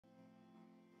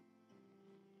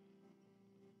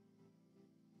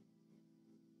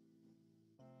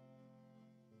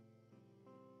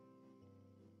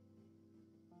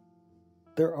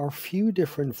There are few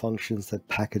different functions that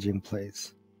packaging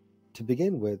plays. To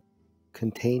begin with,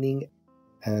 containing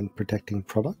and protecting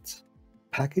products.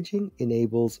 Packaging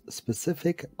enables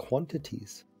specific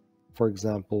quantities, for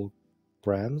example,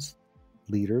 grams,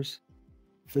 liters,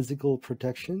 physical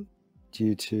protection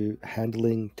due to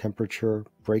handling temperature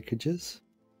breakages,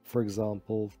 for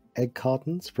example, egg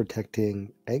cartons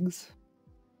protecting eggs.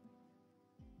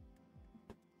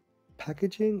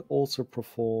 Packaging also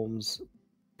performs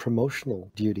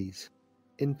promotional duties,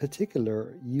 in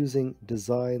particular using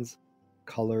designs,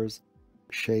 colors,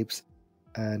 shapes,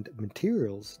 and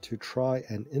materials to try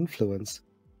and influence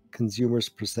consumers'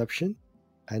 perception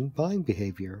and buying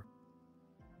behavior.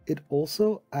 It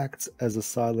also acts as a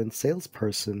silent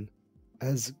salesperson,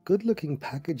 as good-looking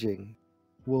packaging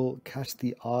will catch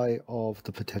the eye of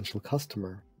the potential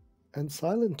customer and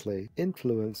silently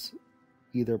influence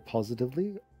either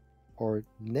positively or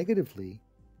negatively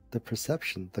the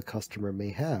perception the customer may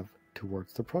have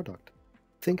towards the product.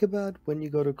 Think about when you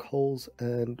go to Coles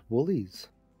and Woolies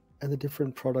and the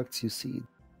different products you see,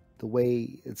 the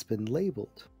way it's been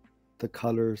labeled, the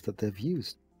colors that they've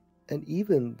used, and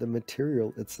even the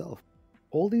material itself.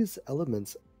 All these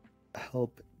elements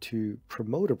help to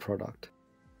promote a product,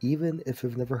 even if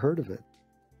you've never heard of it.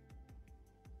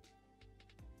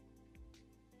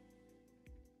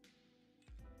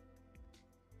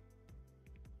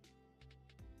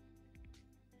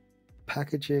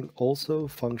 Packaging also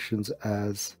functions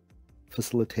as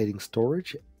facilitating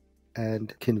storage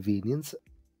and convenience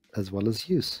as well as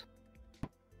use.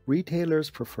 Retailers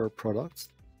prefer products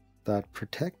that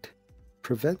protect,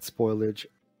 prevent spoilage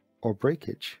or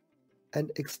breakage,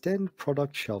 and extend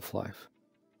product shelf life,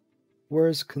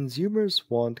 whereas consumers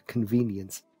want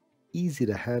convenience, easy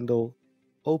to handle,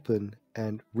 open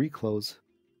and reclose,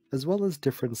 as well as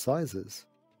different sizes.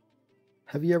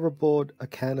 Have you ever bought a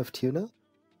can of tuna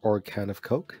or a can of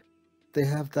Coke? They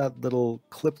have that little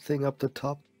clip thing up the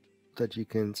top that you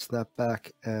can snap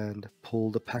back and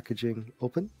pull the packaging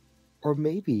open. Or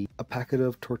maybe a packet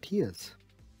of tortillas.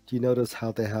 Do you notice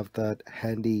how they have that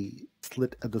handy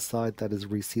slit at the side that is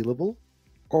resealable?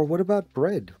 Or what about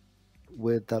bread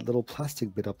with that little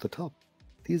plastic bit up the top?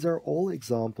 These are all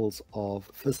examples of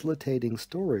facilitating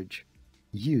storage,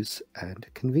 use, and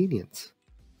convenience.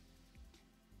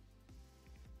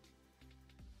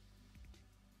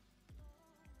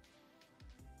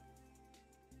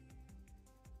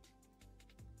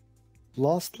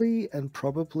 Lastly, and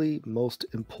probably most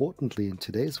importantly in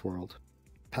today's world,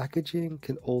 packaging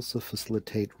can also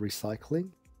facilitate recycling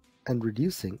and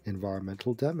reducing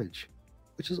environmental damage,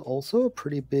 which is also a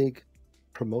pretty big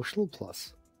promotional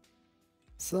plus.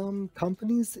 Some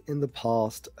companies in the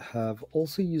past have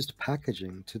also used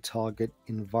packaging to target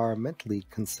environmentally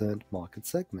concerned market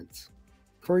segments.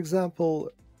 For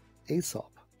example, Aesop.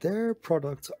 Their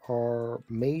products are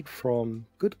made from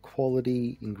good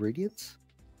quality ingredients,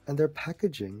 and their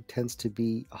packaging tends to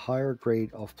be a higher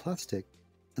grade of plastic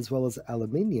as well as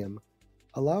aluminium,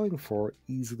 allowing for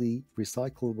easily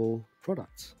recyclable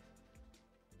products.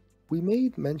 We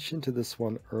made mention to this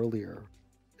one earlier,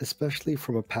 especially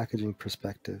from a packaging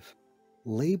perspective.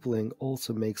 Labeling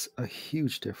also makes a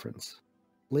huge difference.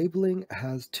 Labeling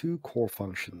has two core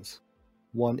functions.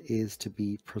 One is to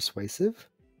be persuasive,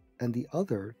 and the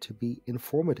other to be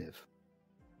informative.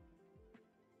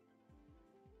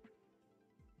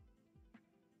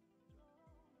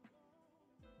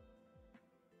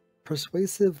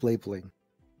 Persuasive labeling,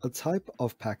 a type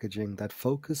of packaging that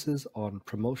focuses on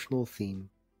promotional theme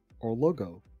or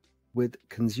logo, with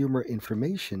consumer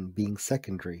information being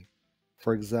secondary.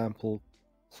 For example,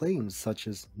 claims such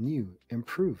as new,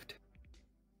 improved.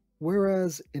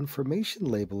 Whereas information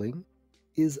labeling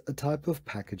is a type of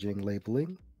packaging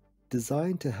labeling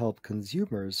designed to help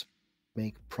consumers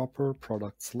make proper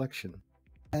product selection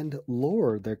and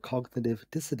lower their cognitive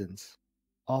dissonance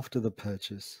after the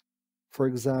purchase. For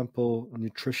example,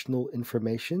 nutritional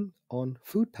information on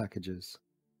food packages.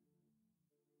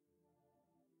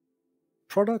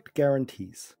 Product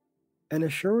guarantees, an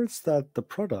assurance that the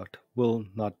product will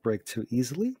not break too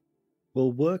easily,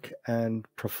 will work and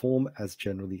perform as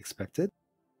generally expected,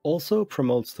 also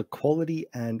promotes the quality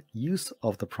and use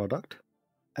of the product,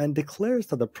 and declares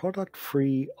that the product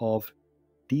free of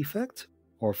defect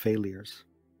or failures,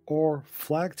 or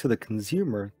flag to the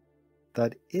consumer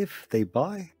that if they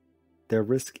buy, their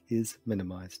risk is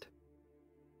minimized.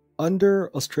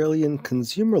 Under Australian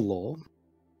consumer law,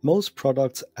 most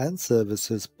products and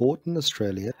services bought in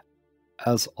Australia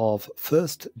as of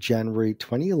 1st January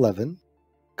 2011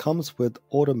 comes with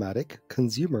automatic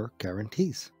consumer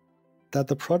guarantees that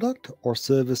the product or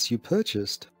service you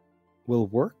purchased will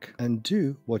work and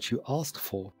do what you asked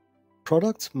for,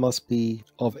 Products must be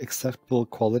of acceptable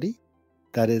quality,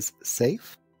 that is,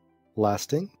 safe,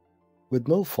 lasting, with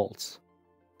no faults,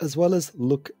 as well as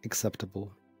look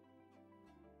acceptable.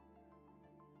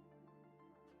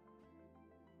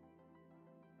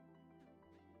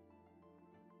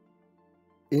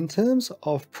 In terms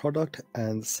of product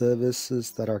and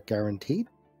services that are guaranteed,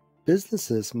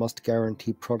 businesses must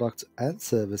guarantee products and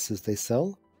services they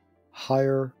sell,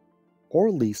 hire, or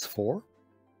lease for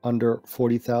under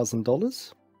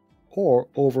 $40,000 or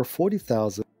over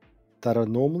 $40,000 that are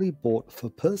normally bought for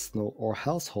personal or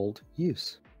household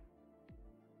use.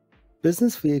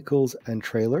 Business vehicles and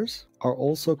trailers are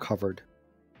also covered,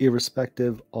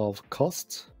 irrespective of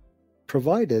costs,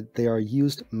 provided they are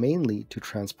used mainly to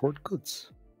transport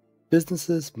goods.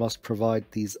 Businesses must provide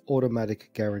these automatic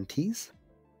guarantees,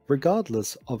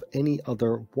 regardless of any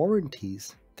other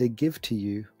warranties they give to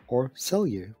you or sell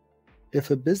you. If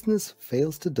a business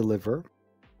fails to deliver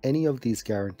any of these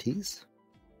guarantees,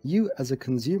 you as a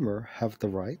consumer have the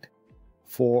right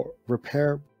for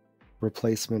repair,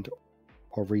 replacement,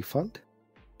 or refund,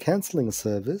 canceling a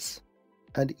service,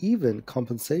 and even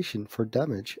compensation for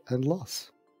damage and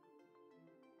loss.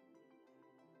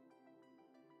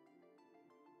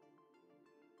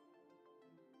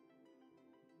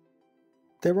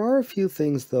 There are a few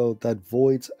things, though, that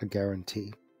voids a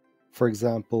guarantee. For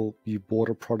example, you bought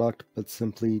a product but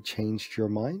simply changed your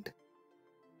mind,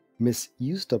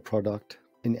 misused a product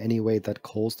in any way that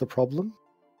caused a problem,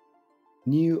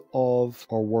 knew of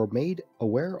or were made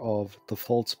aware of the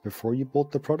faults before you bought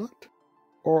the product,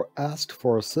 or asked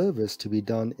for a service to be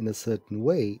done in a certain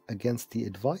way against the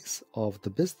advice of the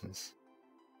business.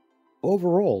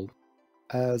 Overall,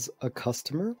 as a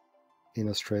customer in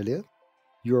Australia,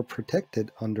 you are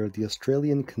protected under the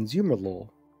Australian consumer law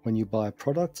when you buy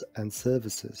products and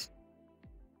services.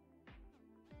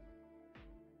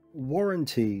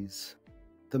 Warranties: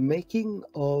 the making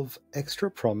of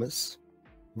extra promise,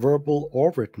 verbal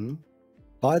or written,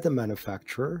 by the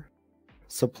manufacturer,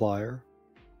 supplier,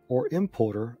 or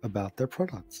importer about their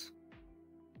products.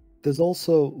 There's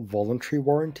also voluntary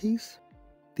warranties.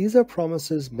 These are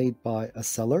promises made by a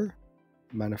seller,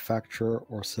 manufacturer,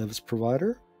 or service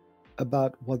provider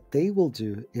about what they will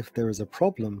do if there is a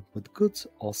problem with goods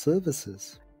or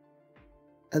services.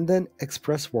 And then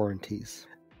express warranties: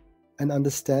 an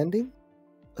understanding,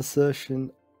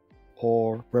 assertion,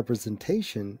 or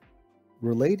representation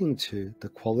relating to the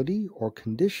quality or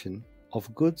condition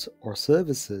of goods or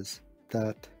services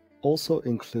that also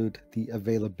include the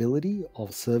availability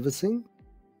of servicing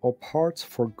or parts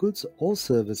for goods or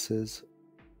services,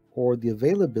 or the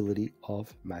availability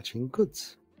of matching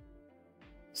goods.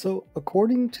 So,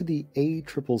 according to the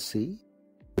ACCC,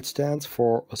 which stands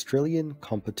for Australian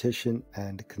Competition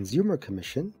and Consumer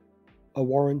Commission, a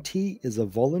warranty is a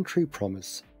voluntary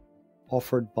promise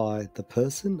offered by the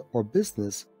person or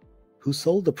business who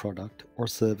sold the product or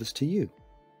service to you.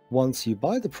 Once you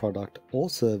buy the product or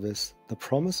service, the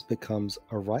promise becomes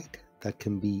a right that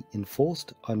can be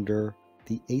enforced under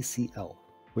the ACL,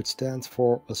 which stands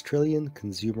for Australian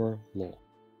Consumer Law.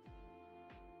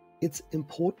 It's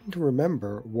important to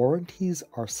remember warranties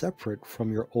are separate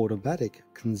from your automatic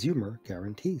consumer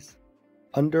guarantees.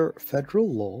 Under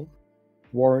federal law,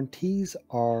 warranties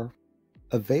are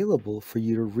available for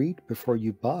you to read before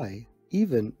you buy,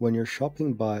 even when you're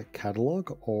shopping by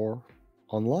catalog or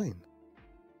online.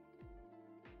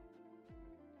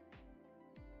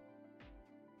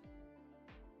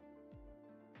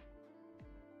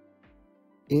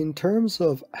 In terms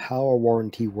of how a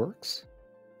warranty works,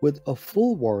 with a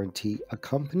full warranty, a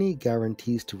company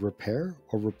guarantees to repair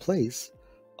or replace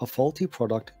a faulty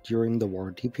product during the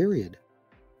warranty period.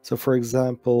 So, for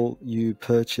example, you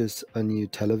purchase a new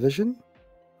television,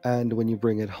 and when you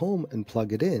bring it home and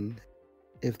plug it in,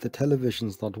 if the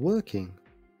television's not working,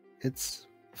 it's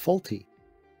faulty,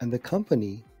 and the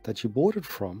company that you bought it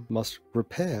from must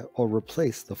repair or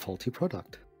replace the faulty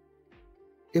product.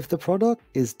 If the product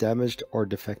is damaged or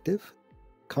defective,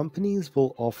 companies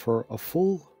will offer a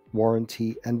full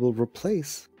warranty and will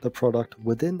replace the product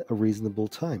within a reasonable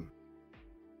time.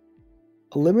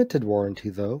 A limited warranty,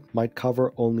 though, might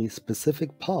cover only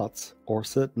specific parts or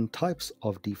certain types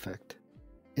of defect.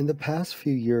 In the past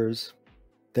few years,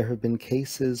 there have been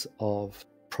cases of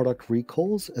product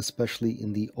recalls, especially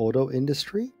in the auto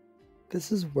industry.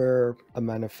 This is where a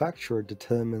manufacturer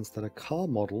determines that a car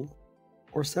model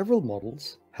or several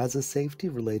models has a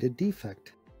safety-related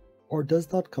defect or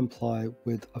does not comply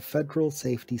with a federal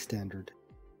safety standard.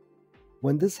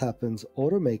 When this happens,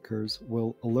 automakers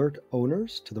will alert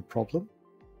owners to the problem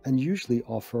and usually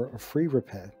offer a free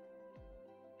repair.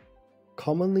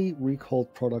 Commonly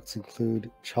recalled products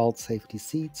include child safety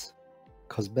seats,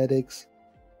 cosmetics,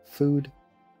 food,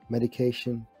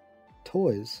 medication,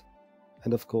 toys,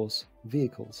 and of course,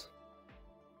 vehicles.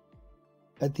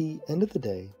 At the end of the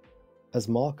day, as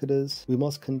marketers, we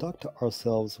must conduct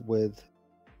ourselves with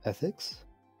ethics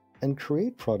and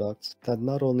create products that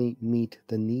not only meet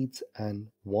the needs and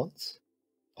wants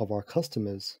of our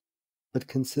customers, but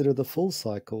consider the full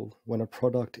cycle when a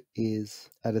product is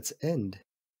at its end,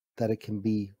 that it can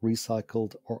be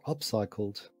recycled or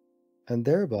upcycled, and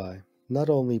thereby not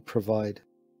only provide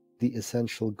the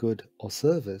essential good or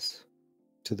service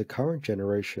to the current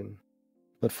generation,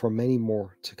 but for many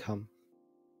more to come.